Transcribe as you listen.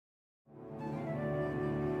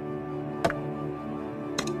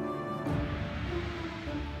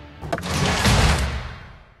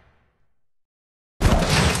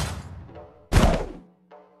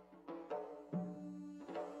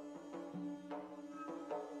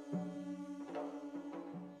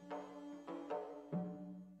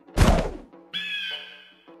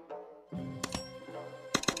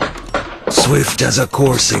Swift as a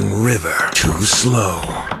coursing river. Too slow.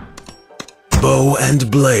 Bow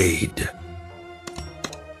and blade.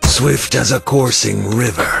 Swift as a coursing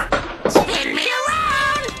river. Spin me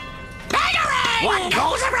around! Batarang! What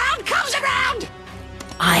goes around comes around!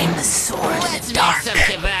 I'm the sword in the dark. Let's make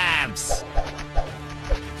some kebabs!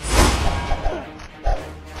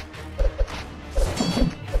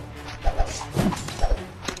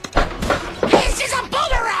 This is a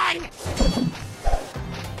boomerang!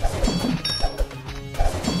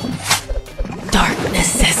 Dark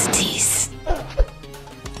necessities.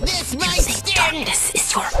 This might Using sting! darkness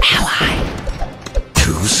is your ally.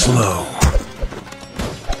 Too slow.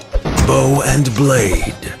 Bow and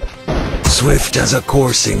blade. Swift as a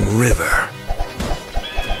coursing river.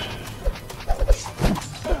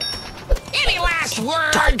 Any last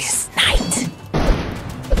words? Darkest night.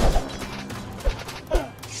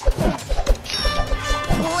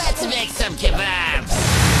 Let's make some kebabs!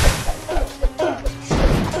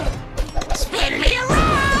 Spin me around!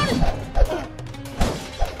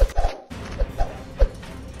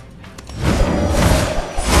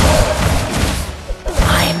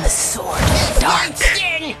 I'm the sword in the This dark. might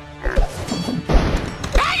sting!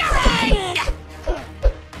 Batarang!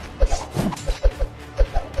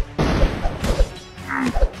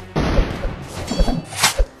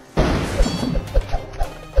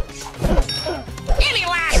 Any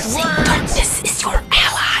last Using words? darkness is your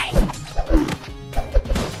ally.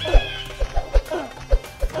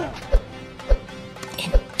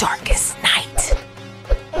 In darkest night.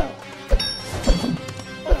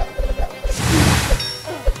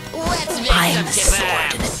 Let's make I'm some the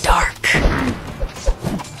sword in kebabs! the dark.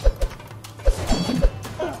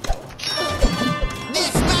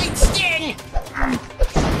 This might sting!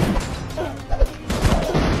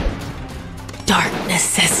 Dark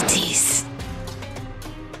necessities.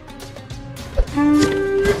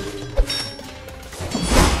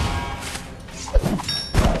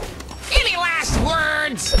 Any last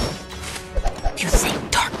words? You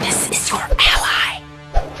think darkness is your ally?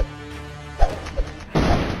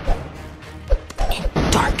 In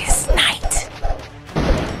darkest night.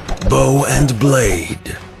 Bow and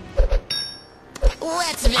blade.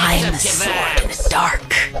 Let's make I'm some the sword in the kebabs! dark.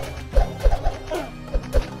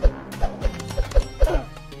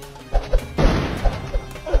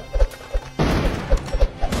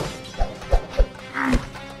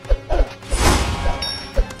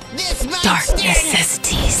 This might Dark sting!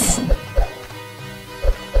 necessities.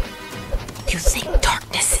 You think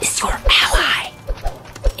darkness is your ally?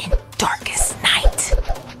 In darkest night.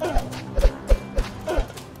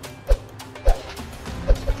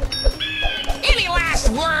 Any last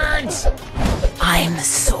words? I'm the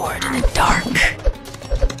sword in the dark.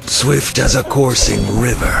 Swift as a coursing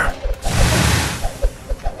river.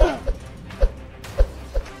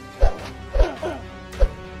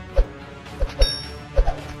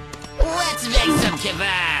 Let's make some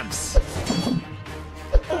kebabs!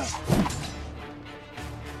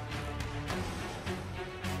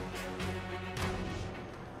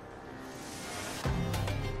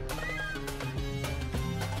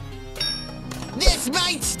 This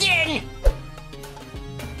might sting!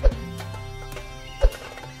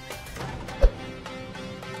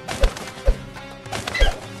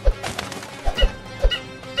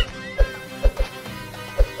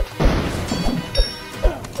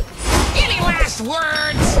 Any last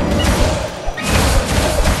words?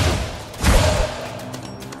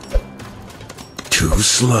 Too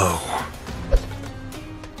slow.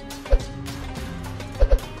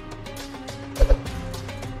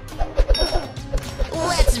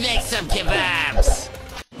 Let's make some kebabs!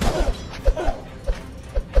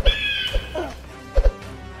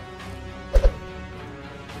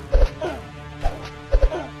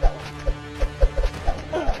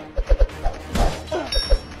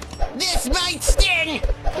 This might sting!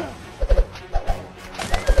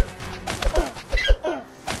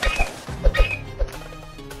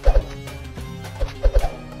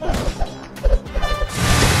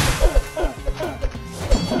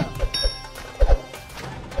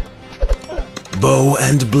 Bow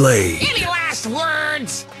and blade. Any last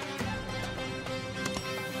words?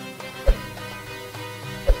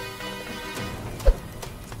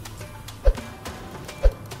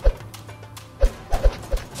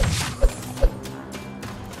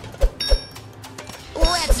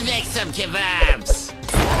 Let's make some kebabs!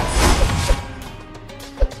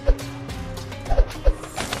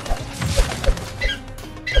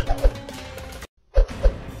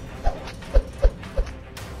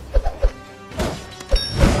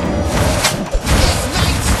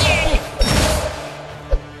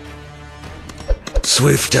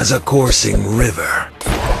 Swift as a coursing river.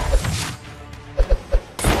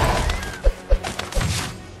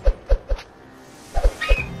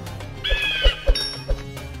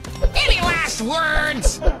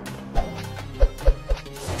 last words?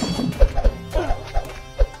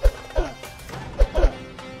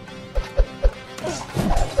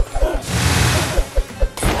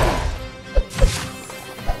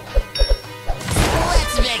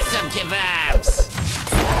 Let's make some kebabs.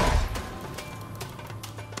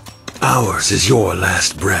 Ours is your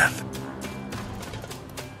last breath.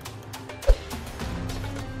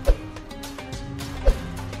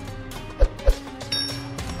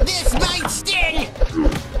 This might sting.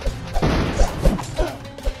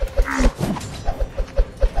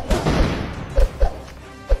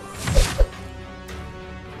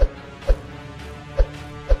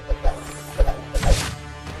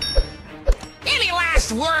 Any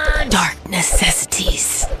last words? Dark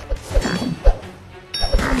necessities.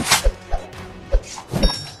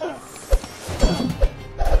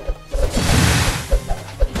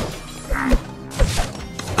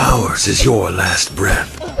 Ours is your last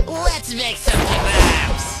breath. Let's make some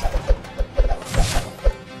kebabs.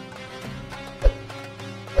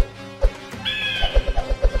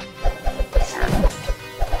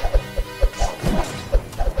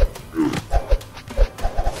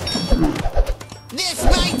 This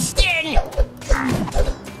might sting.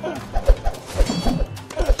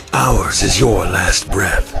 Ours is your last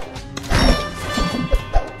breath.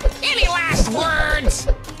 Any last words?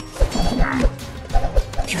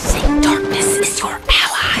 You think darkness is your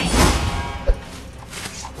ally?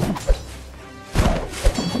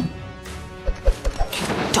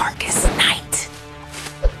 In darkest night.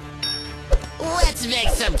 Let's make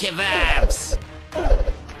some kebabs.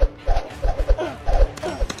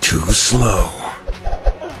 Too slow.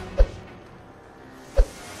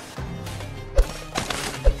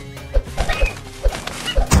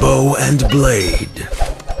 Bow and blade.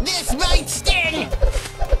 This might sting.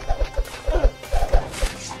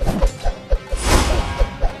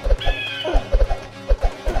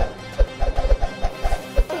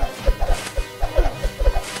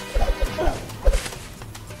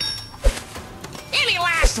 Any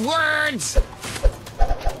last words?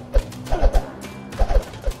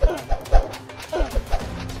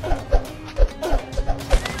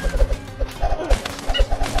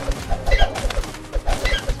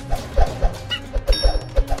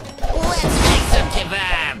 Let's make some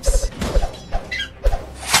kebabs.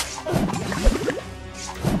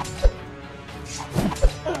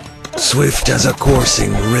 Swift as a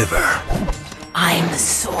coursing river. I am the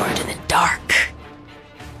sword in the dark.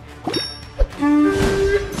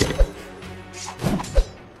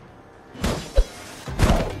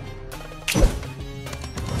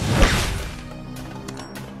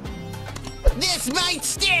 This might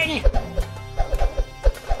sting.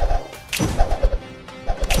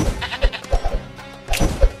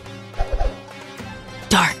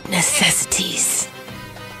 Dark necessities.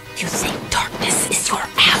 You think darkness is your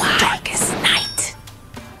ally? Darkest night.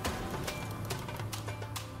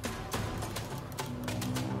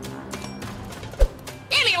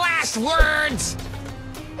 Any last words?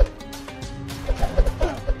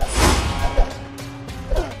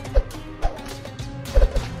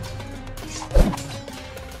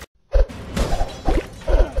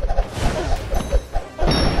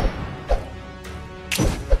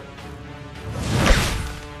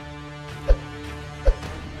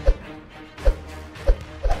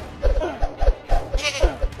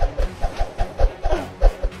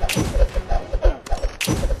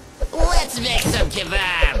 Let's make some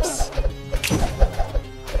kebabs.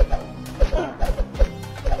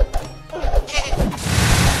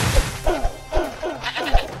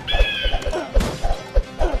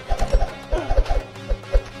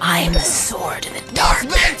 I am the sword in the dark.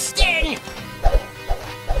 This might sting.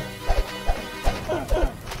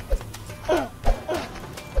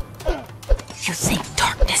 You think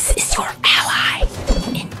darkness is your ally?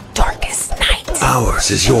 In darkest night.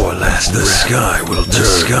 Ours is your last breath. The sky will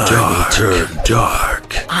turn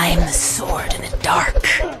dark. I am the sword in the dark.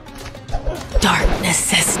 Dark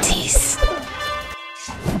necessities.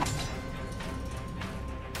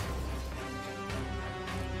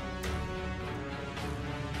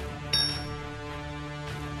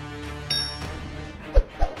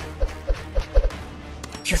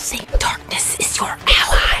 You think darkness is your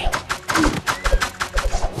ally?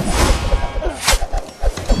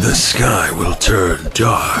 The sky will turn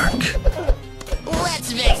dark.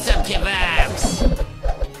 Let's make some kebabs.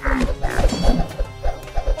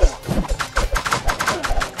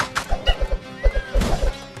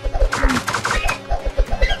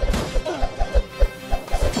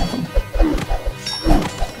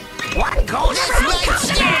 What goes around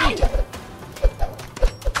comes around.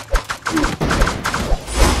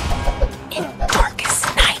 In darkest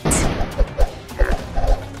night.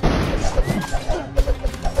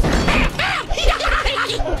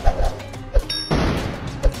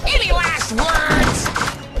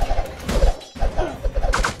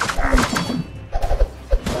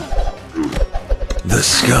 The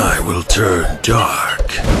sky will turn dark.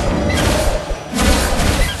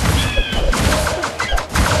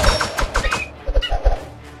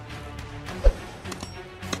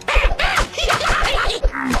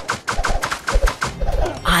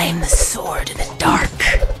 I'm the sword in the dark.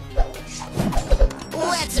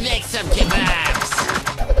 Let's make some kebabs.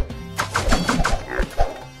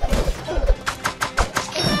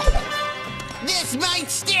 This might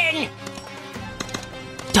sting.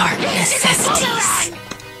 Dark necessities.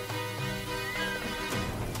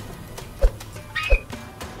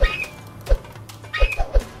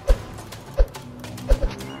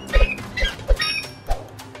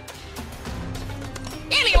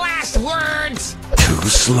 Any last words? Too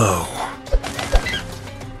slow.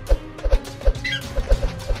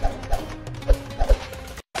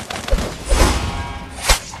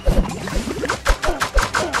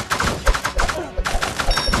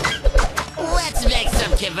 Let's make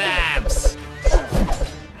some kebabs.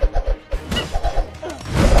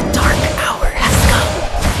 Dark hour has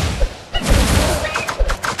come.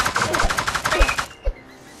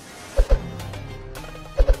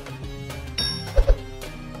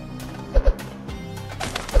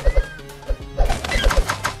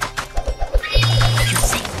 You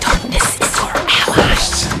think darkness is your ally?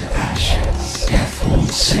 Dust and ashes, death won't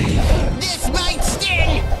save you. This might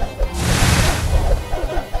sting.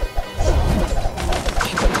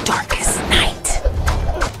 In darkest night.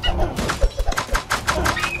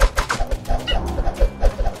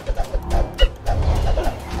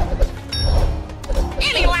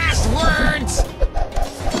 Any last words?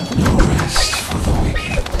 No rest for the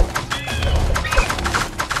wicked.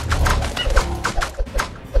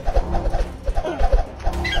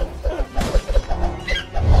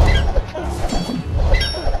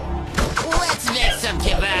 Let's make some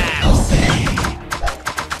kebabs.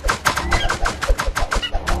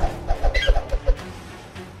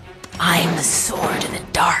 I'm the sword in the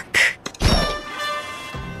dark.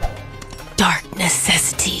 Dark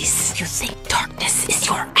necessities. You think darkness is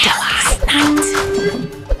your ally?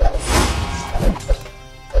 Night.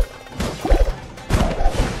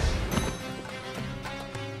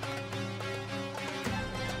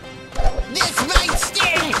 This might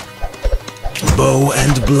sting. Bow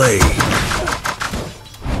and blade.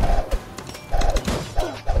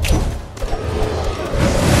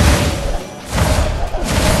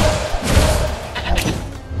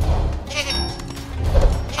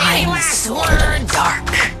 I'm the last sword in the words? dark.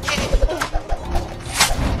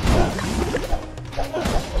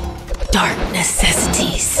 Dark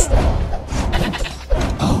necessities.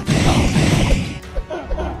 Obey.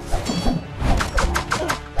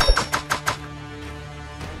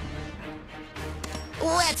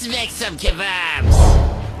 Let's make some kebabs.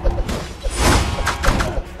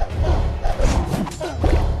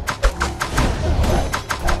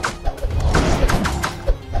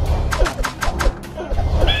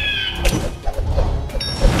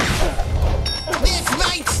 This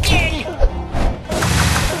might sting.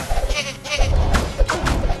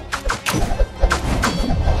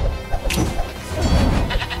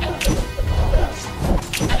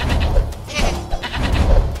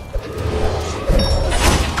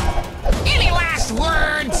 Any last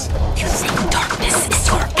words? You think darkness is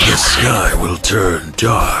your The ally? sky will turn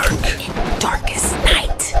dark. In darkest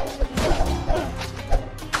night.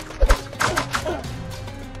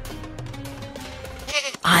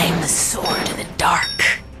 I'm the sword in the dark.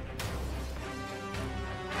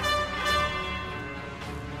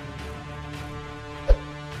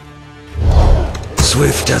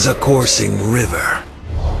 Swift as a coursing river.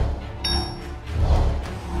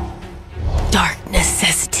 Dark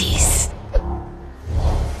necessities.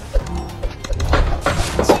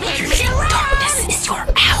 Darkness is your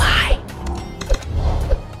ally.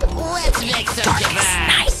 Let's make some Darkest kebabs.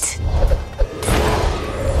 night.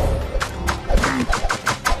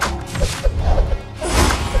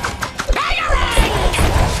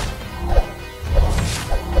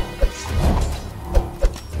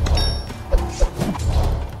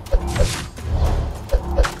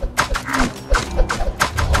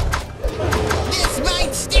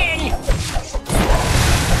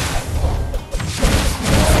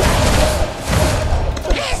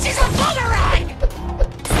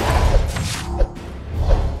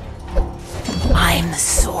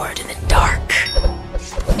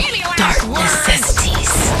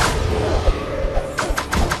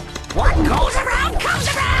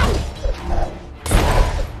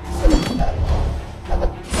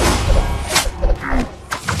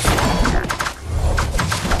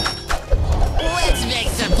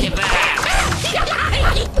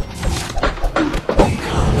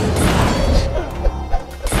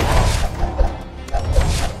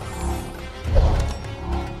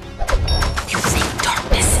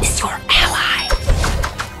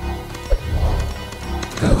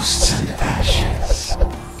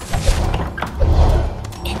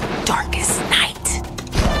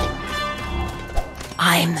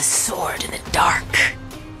 am the sword in the dark.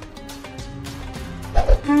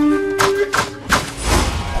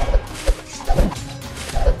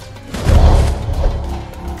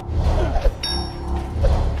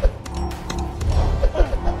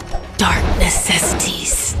 Dark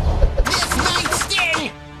necessities. This might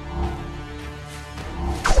sting!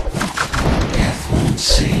 Death won't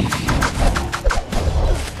save you.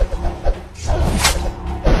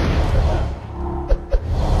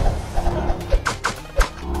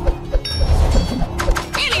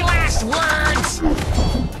 Any last words?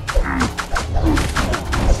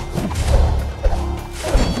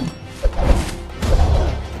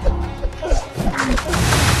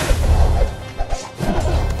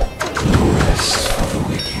 Rest for the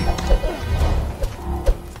wicked.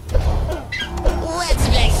 Let's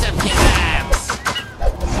make some kebabs!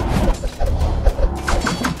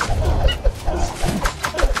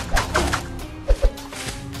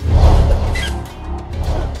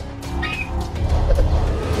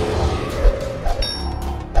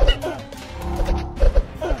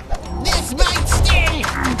 This might sting!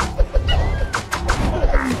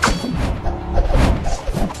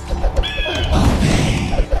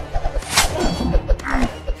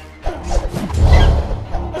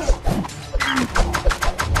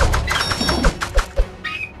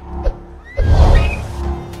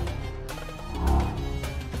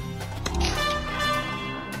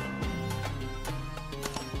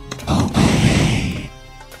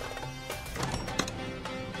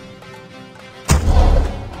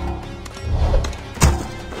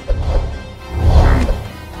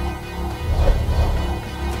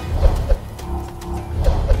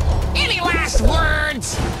 Any last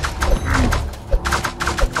words?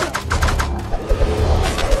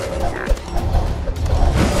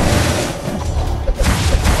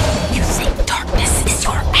 You think darkness is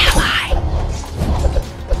your ally?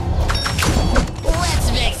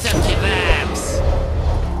 Let's make some kebabs!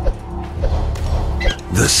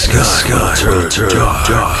 The sky will turn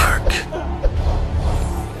dark.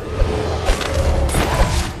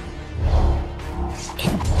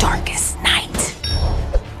 In darkest night.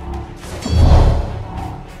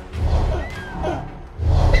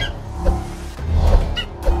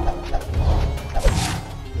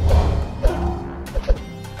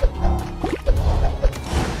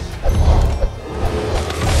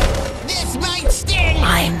 This might sting!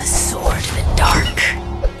 I am the sword in the dark.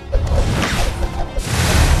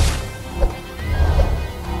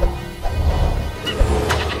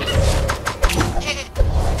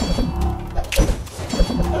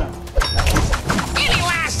 Any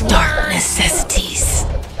last Dark words? necessities.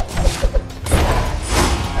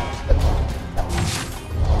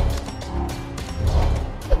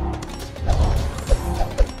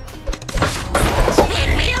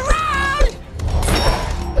 Spin me around!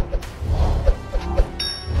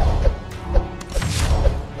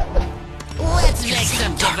 Let's make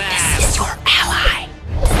some Darkness kebabs! is your ally.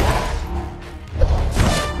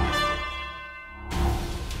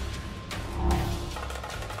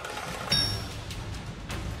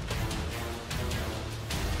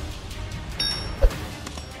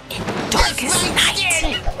 In darkest This might night.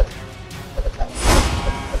 sting!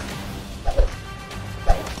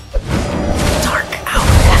 Dark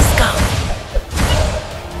hour has come.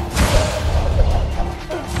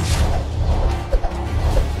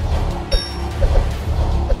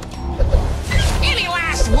 Any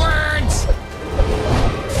last words?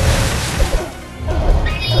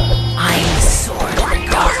 I am the sword in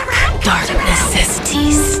the dark. Dark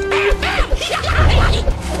necessities.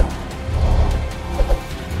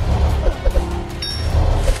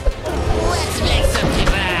 Let's make some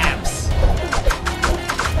kebabs!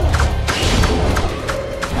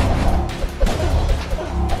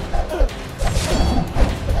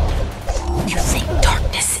 You think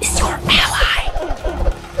darkness is your ally?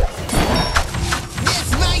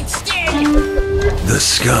 This might sting! The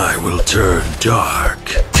sky will turn dark.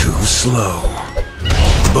 Too slow.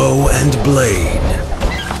 Bow and blade.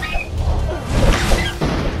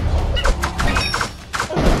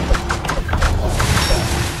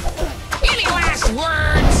 Any last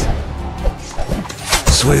words?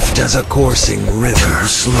 Swift as a coursing river. Too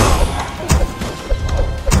slow.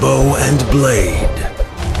 Bow and blade.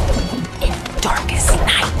 In darkest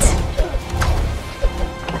night.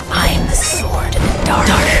 I am the sword in the dark.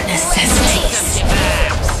 Dark necessities.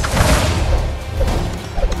 Kebabs!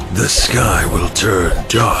 The sky will turn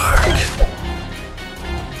dark.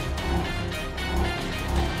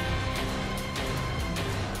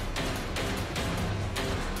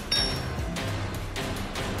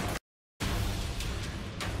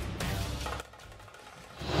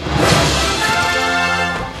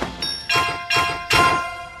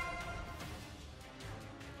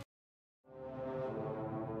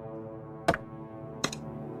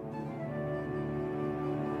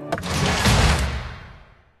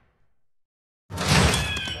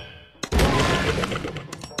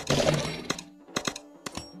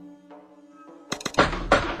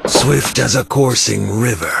 Swift as a coursing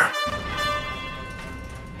river.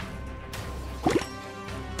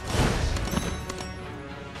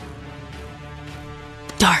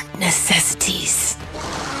 Dark necessities.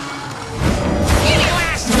 Any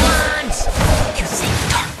last words? You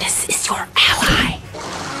think darkness is your ally?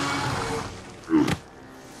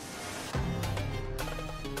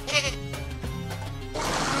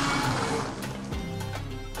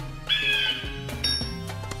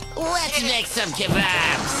 Let's make some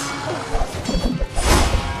kebabs.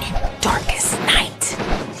 In darkest night.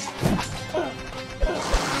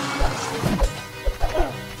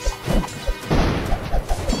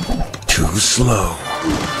 Too slow.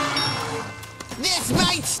 This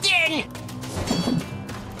might sting.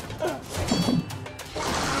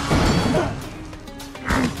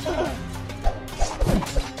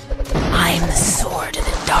 I'm the sword of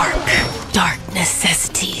the dark. Dark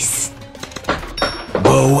necessities.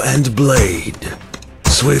 Bow and blade.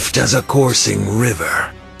 Swift as a coursing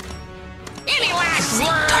river. Any last Think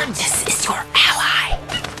words? darkness is your ally?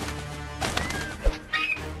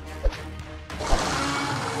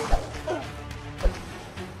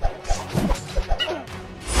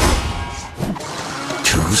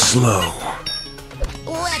 Too slow.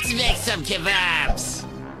 Let's make some kebabs.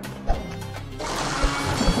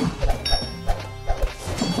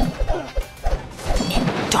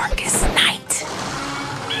 In darkest night.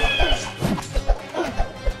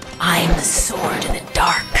 I'm the sword of the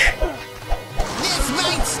dark. This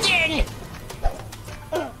might sting.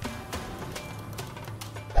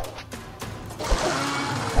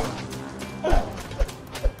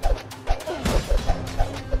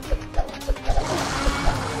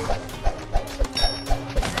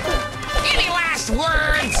 Any last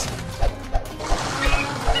words?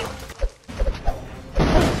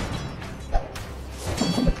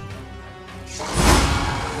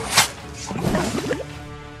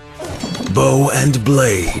 Bow and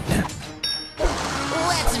blade.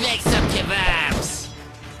 Let's make some kebabs.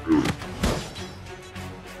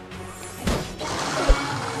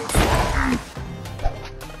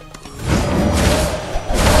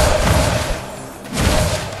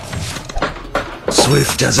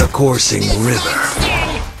 Swift as a coursing This river. might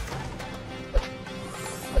sting.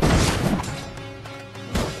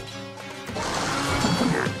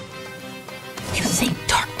 You think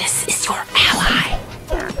darkness is your ally?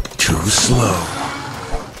 Too slow.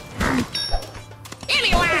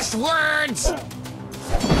 Any last words?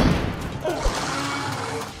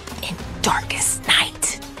 In darkest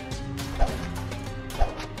night.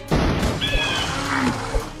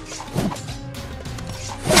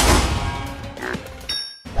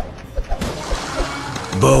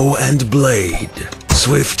 Bow and blade.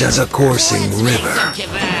 Swift as a coursing Let's make river. some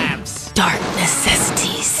kebabs. Dark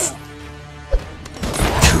necessities.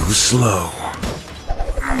 Too slow.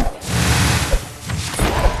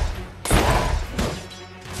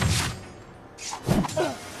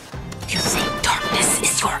 You think darkness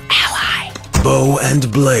is your ally? Bow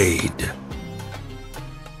and blade.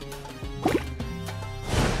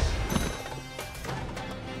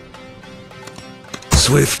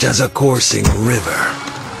 Swift as a coursing river.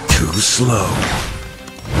 Too slow.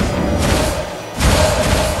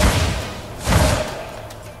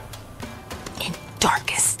 In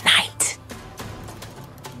darkest night.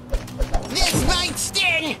 This might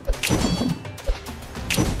sting.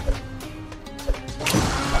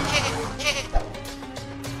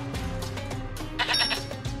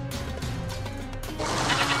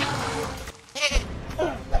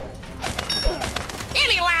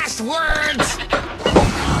 Any last words?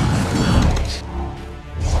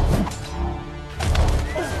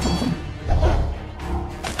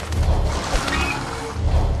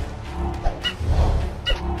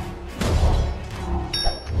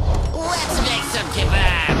 Let's make some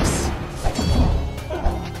kebabs.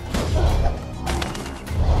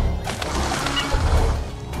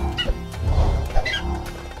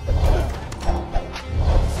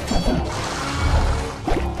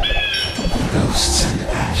 Ghosts and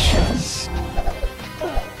ashes.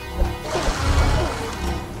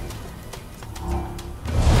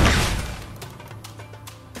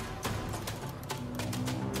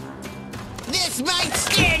 This might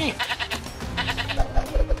sting.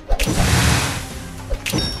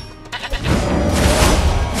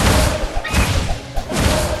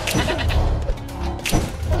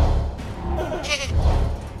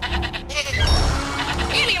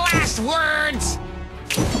 Any last words?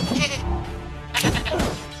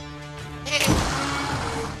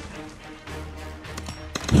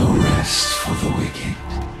 No rest for the wicked.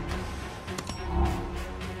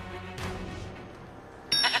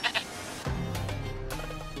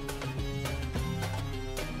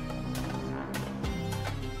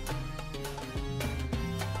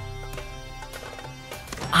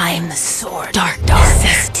 I'm the sword. Dark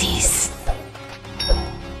necessities.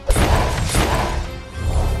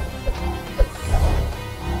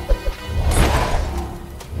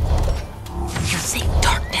 You think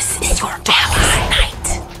darkness is your ally, knight?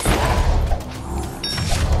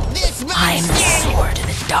 I'm the sword of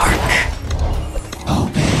the dark.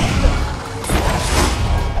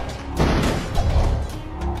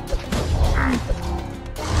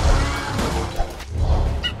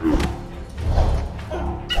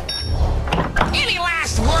 Any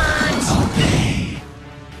last words?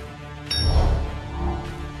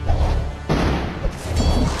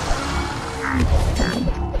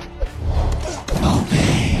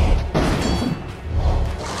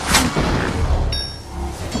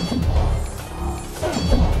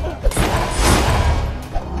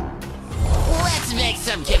 Let's make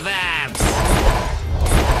some kebabs.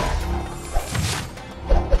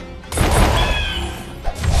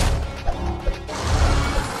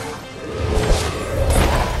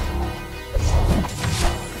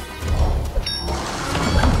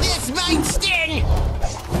 This might sting.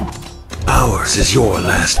 Ours is your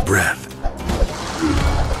last breath.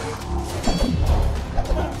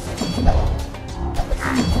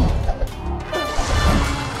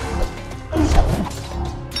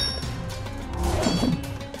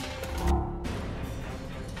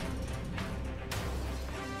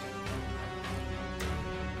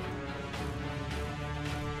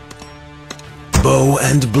 Bow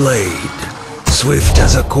and blade, swift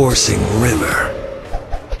as a coursing river.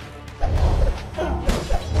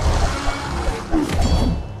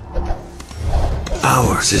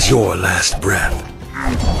 Ours is your last breath.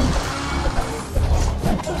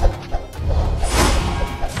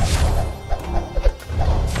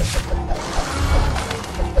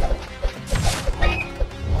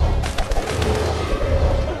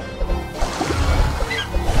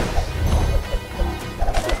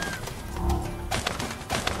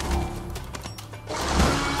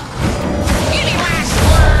 Any last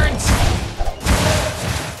words?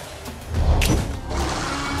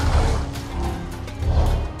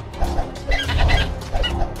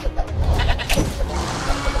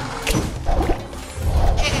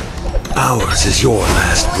 Ours is your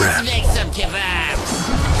last Let's breath. make some kebabs.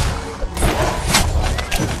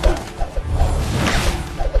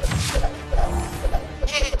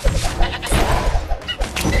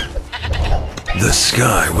 The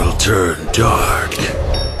sky will turn dark.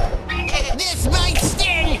 This might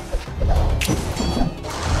sting.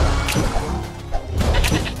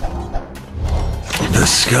 The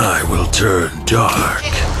sky will turn dark.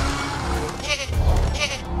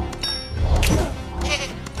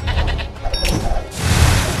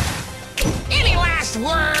 Any last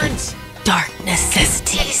words? Dark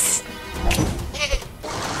necessities.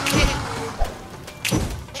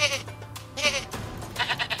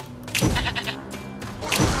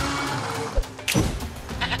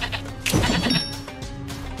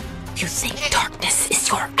 You think darkness is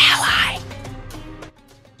your ally?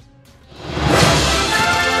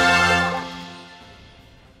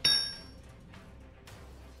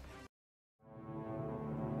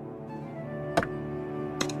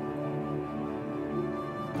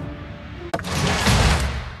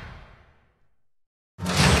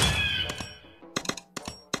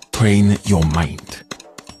 Train your mind.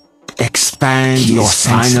 Expand your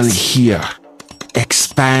finally here.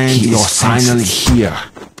 Expand your finally here.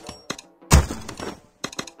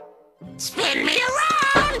 Spin me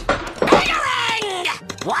around! Boomerang!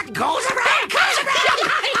 What goes around comes around!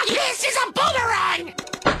 This is a boomerang!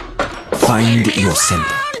 Find Spin me your center.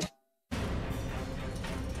 around!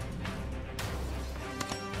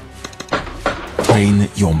 Train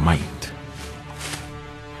your mind.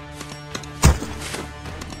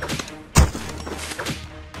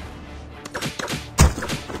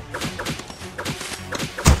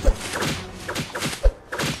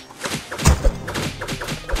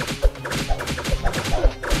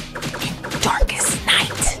 Darkest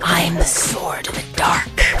night. I'm the sword of the dark.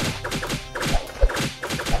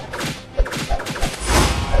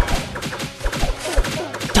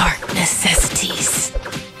 Dark necessities.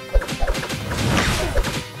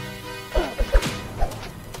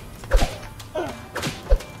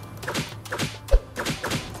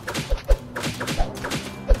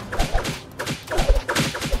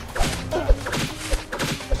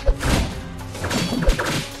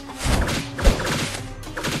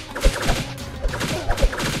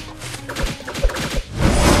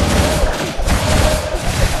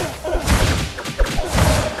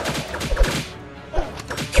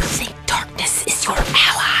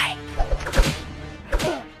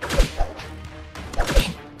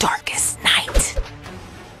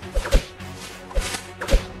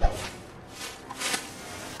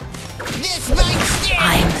 This might sting!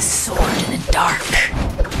 I am the sword in the dark.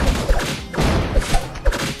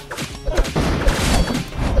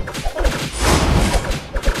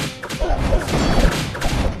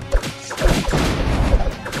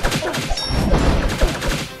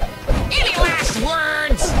 Any last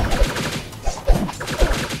words?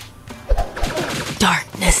 Dark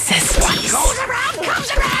necessities. Goes around,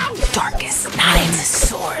 comes around! Darkest night. I am the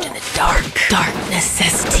sword in the dark. Dark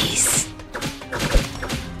necessities.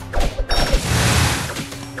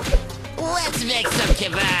 Let's make some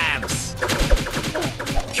kebabs!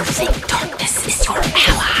 You think darkness is your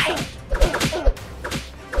ally?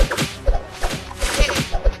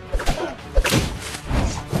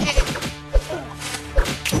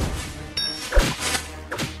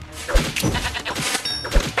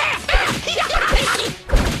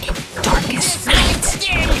 In darkest night.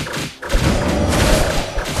 Sting!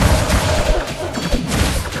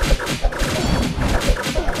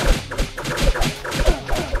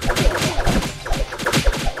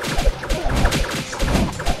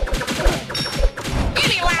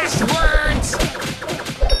 Any last words?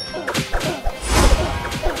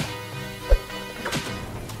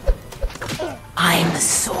 I am the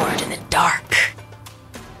sword in the dark.